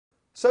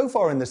So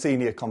far in the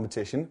senior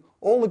competition,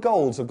 all the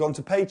golds have gone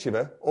to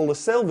Peycheva, all the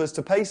silvers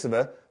to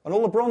Paisieva, and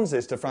all the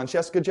bronzes to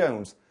Francesca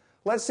Jones.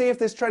 Let's see if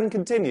this trend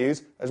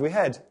continues as we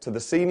head to the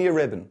senior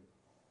ribbon.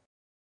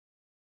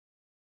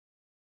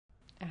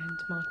 And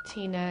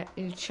Martina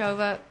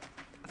Illchova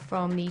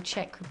from the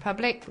Czech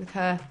Republic with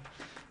her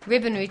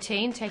ribbon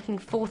routine, taking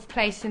 4th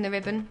place in the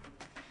ribbon.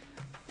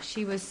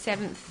 She was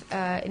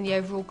 7th in the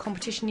overall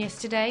competition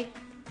yesterday.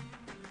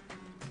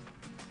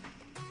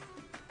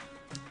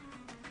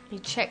 The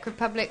Czech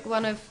Republic,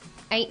 one of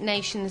 8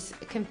 nations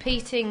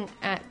competing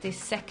at this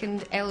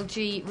 2nd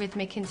LG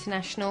Rhythmic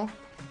International,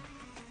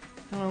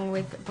 along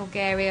with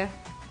Bulgaria,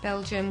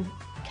 Belgium,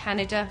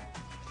 Canada,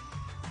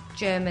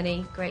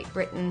 Germany, Great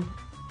Britain,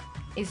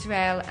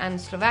 Israel and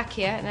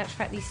Slovakia. And in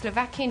fact, the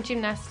Slovakian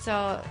gymnasts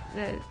are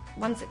the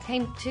ones that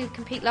came to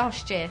compete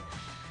last year.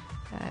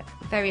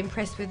 Very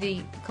impressed with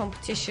the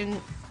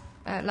competition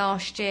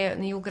last year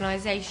and the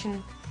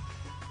organisation.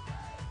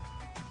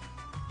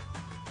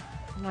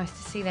 Nice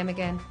to see them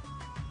again.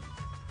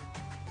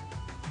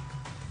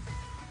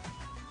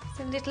 It's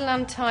a little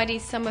untidy,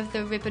 some of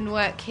the ribbon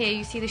work here.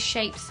 You see the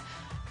shapes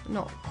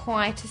not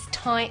quite as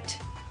tight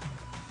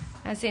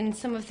as in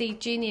some of the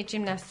junior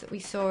gymnasts that we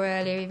saw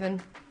earlier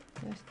even.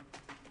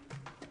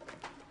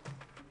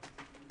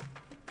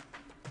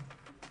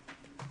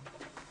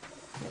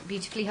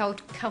 Beautifully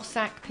hold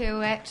Cossack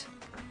pirouette.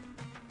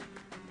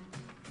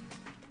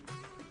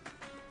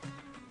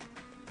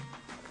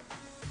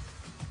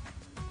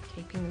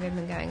 Keeping the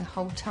ribbon going the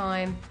whole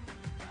time.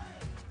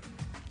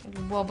 A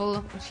little wobble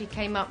when she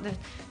came up, the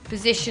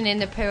position in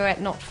the pirouette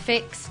not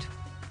fixed.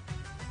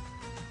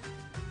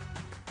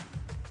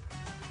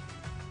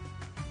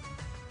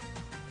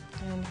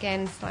 And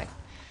again, it's like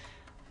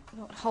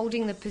not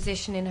holding the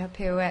position in her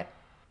pirouette,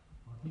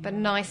 but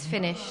nice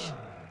finish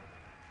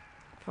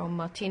from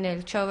Martina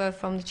Illchova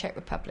from the Czech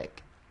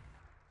Republic.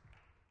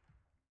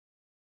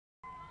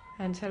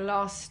 And her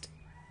last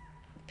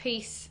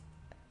piece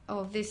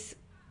of this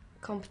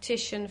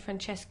competition,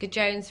 Francesca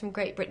Jones from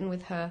Great Britain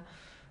with her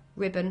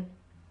ribbon.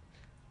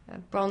 A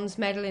bronze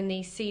medal in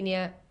the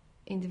senior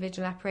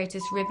individual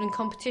apparatus ribbon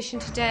competition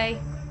today.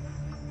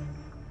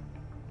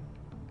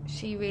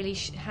 She really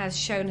has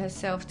shown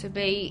herself to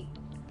be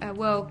a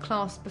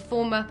world-class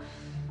performer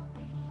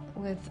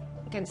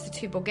against the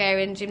 2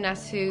 Bulgarian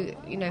gymnasts who,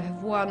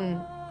 have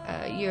won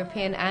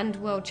European and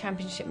World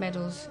Championship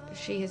medals.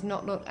 She has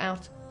not looked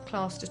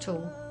outclassed at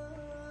all.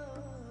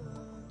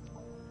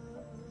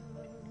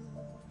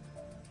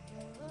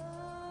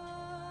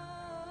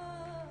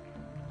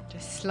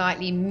 Just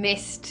slightly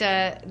missed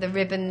the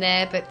ribbon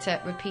there, but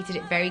repeated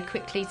it very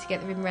quickly to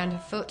get the ribbon around her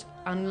foot.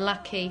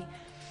 Unlucky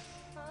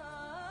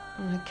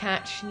on her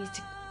catch. She needs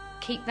to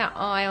keep that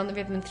eye on the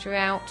ribbon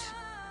throughout,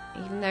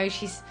 even though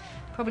she's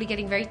probably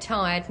getting very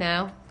tired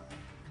now.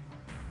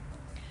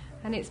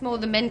 And it's more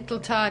the mental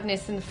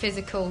tiredness than the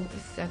physical.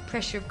 It's the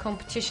pressure of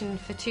competition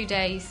for 2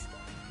 days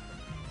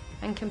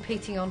and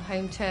competing on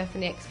home turf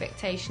and the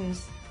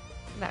expectations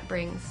that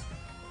brings.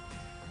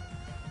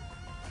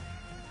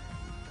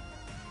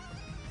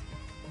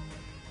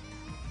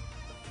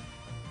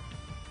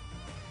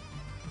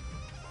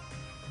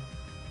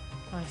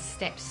 Nice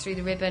steps through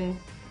the ribbon,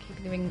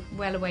 keeping the ring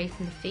well away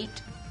from the feet.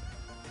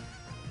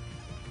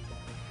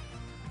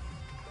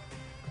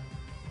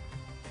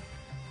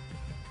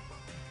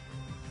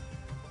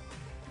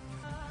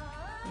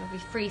 Lovely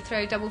free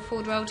throw, double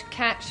forward roll to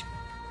catch,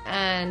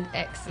 and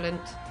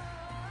excellent.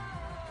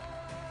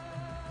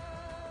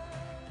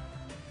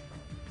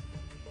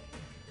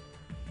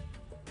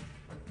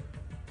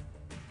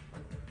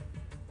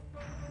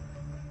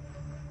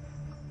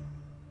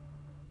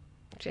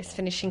 Just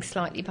finishing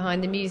slightly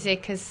behind the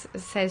music, as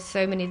says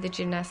so many of the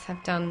gymnasts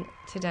have done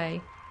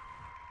today.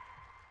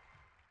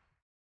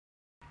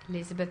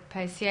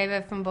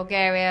 Paisieva from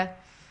Bulgaria,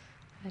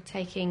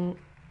 taking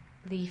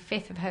the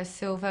 5th of her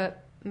silver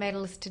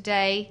medals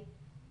today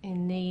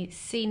in the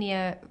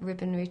senior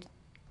ribbon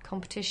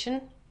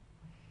competition.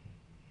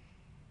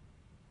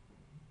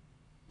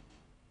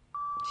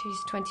 She's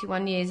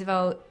 21 years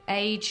of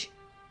age,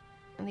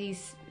 and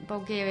these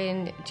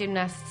Bulgarian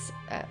gymnasts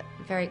are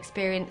very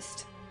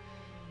experienced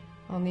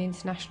on the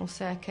international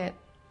circuit.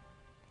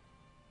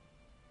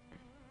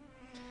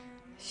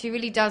 She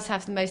really does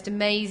have the most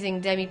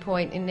amazing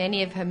demi-point in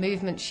any of her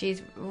movements.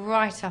 She's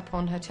right up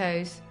on her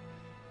toes.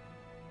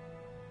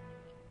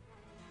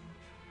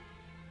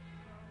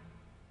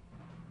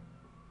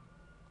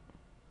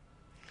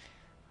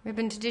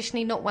 Ribbon,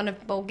 traditionally not one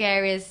of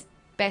Bulgaria's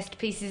best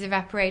pieces of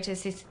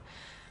apparatus. It's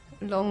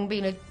long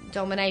been a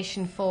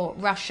domination for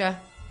Russia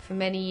for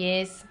many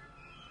years.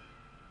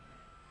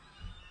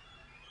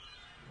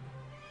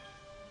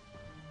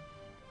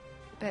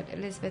 But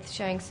Elizabeth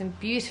showing some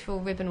beautiful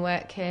ribbon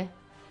work here.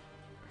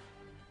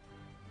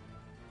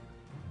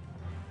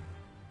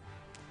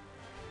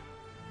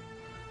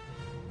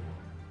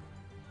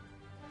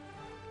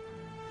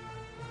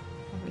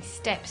 Lovely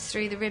steps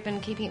through the ribbon,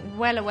 keeping it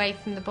well away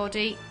from the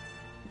body.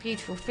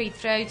 Beautiful free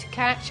throw to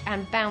catch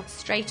and bounce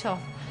straight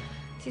off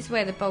This is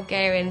where the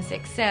Bulgarians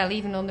excel,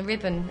 even on the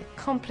ribbon.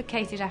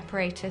 Complicated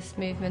apparatus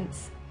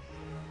movements.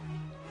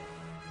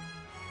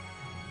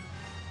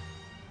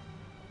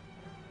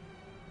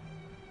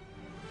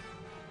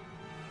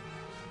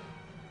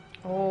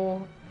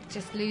 Or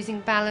just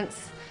losing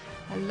balance.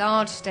 A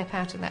large step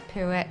out of that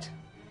pirouette.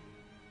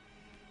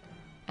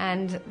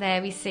 And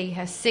there we see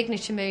her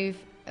signature move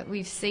that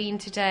we've seen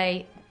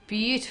today.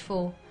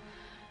 Beautiful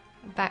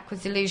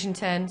backwards illusion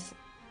turns.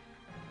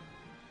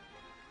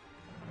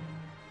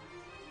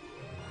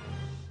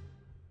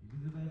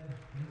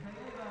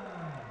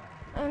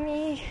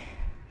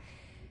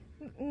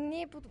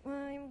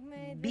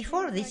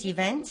 Before this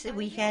event,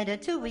 we had a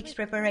 2 weeks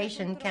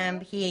preparation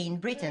camp here in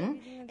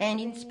Britain, and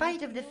in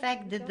spite of the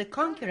fact that the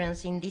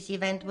concurrence in this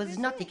event was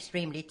not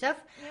extremely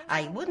tough,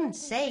 I wouldn't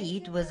say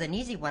it was an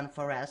easy one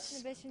for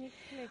us.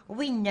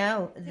 We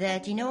know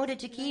that in order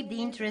to keep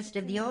the interest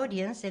of the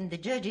audience and the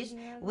judges,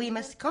 we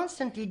must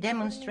constantly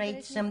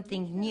demonstrate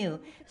something new,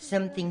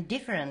 something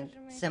different,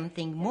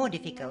 something more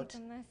difficult.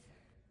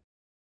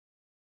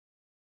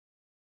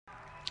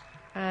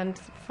 And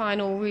the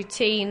final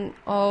routine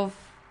of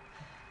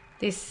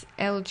this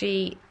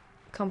LG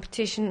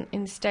competition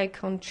in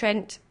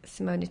Stoke-on-Trent,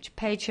 Simona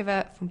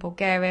Peycheva from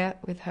Bulgaria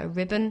with her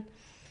ribbon.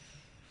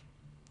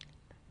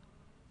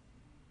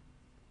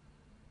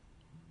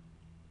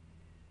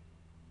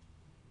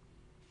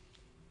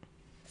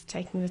 It's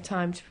taking the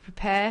time to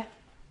prepare.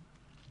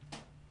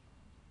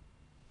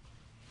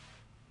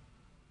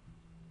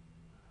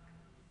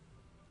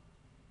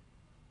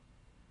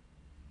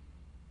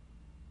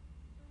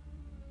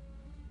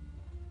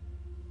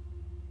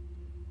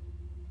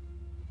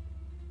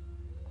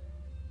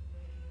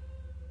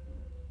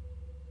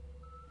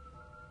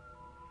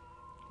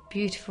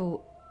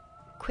 Beautiful,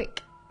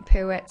 quick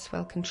pirouettes,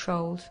 well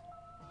controlled.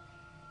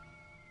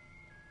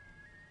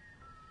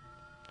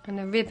 And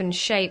the ribbon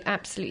shape,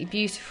 absolutely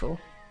beautiful.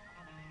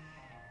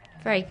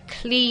 Very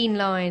clean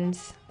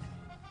lines.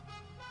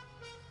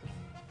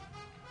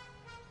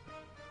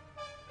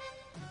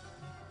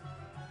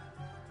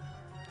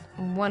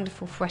 And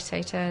wonderful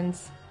fouette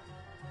turns.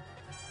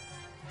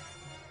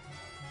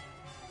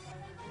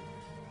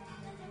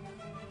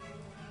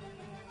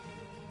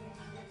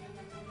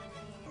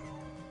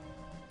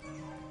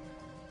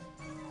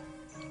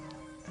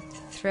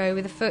 Throw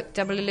with a foot,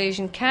 double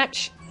illusion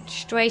catch,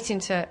 straight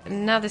into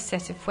another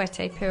set of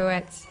fouette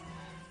pirouettes.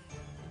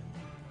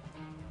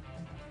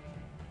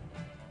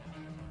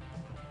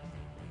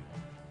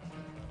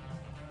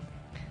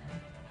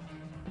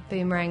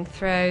 Boomerang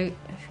throw.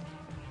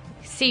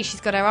 See, she's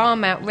got her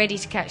arm out ready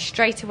to catch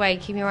straight away,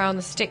 keeping her eye on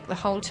the stick the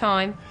whole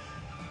time.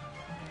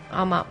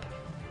 Arm up.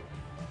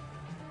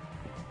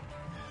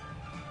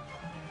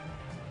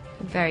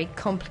 A very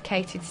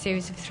complicated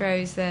series of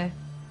throws there.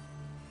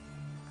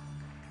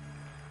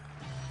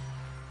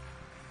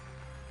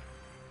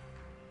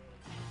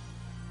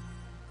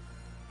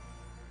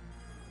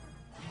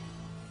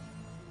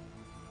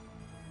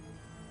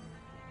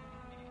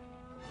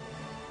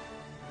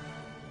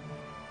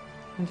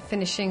 And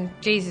finishing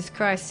Jesus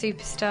Christ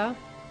Superstar.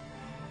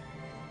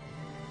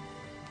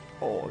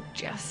 Or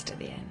just at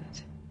the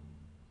end.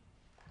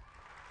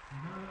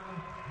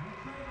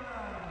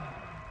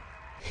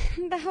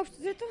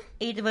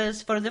 It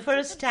was for the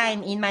first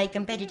time in my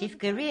competitive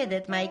career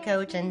that my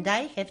coach and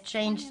I have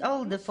changed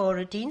all the 4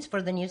 routines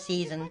for the new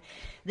season.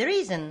 The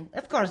reason,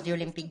 of course, the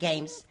Olympic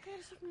Games.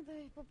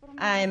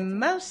 I'm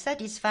most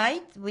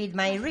satisfied with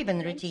my ribbon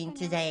routine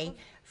today.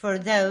 For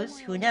those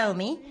who know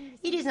me,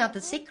 it is not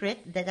a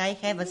secret that I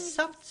have a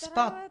soft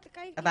spot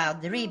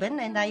about the ribbon,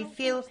 and I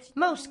feel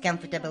most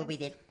comfortable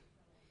with it.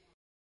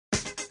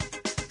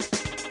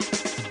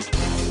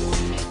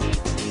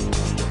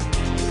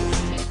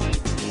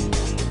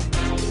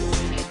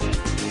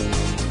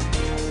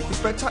 The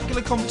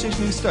spectacular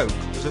competition in Stoke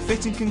was a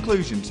fitting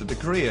conclusion to the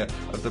career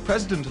of the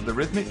President of the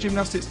Rhythmic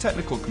Gymnastics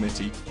Technical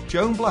Committee,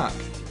 Joan Black,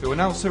 who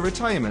announced her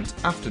retirement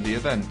after the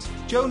event.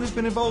 Joan has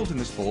been involved in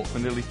the sport for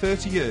nearly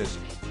 30 years.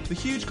 The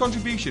huge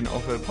contribution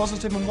of her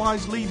positive and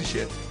wise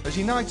leadership has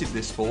united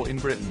this sport in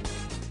Britain.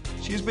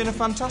 She has been a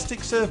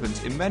fantastic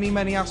servant in many,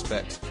 many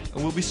aspects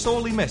and will be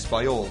sorely missed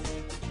by all.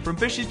 From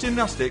British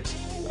Gymnastics,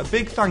 a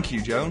big thank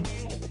you, Joan.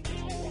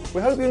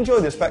 We hope you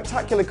enjoyed the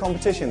spectacular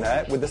competition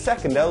there with the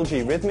second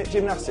LG Rhythmic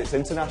Gymnastics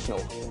International.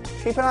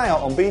 Keep an eye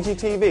out on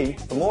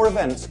BGTV for more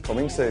events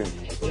coming soon.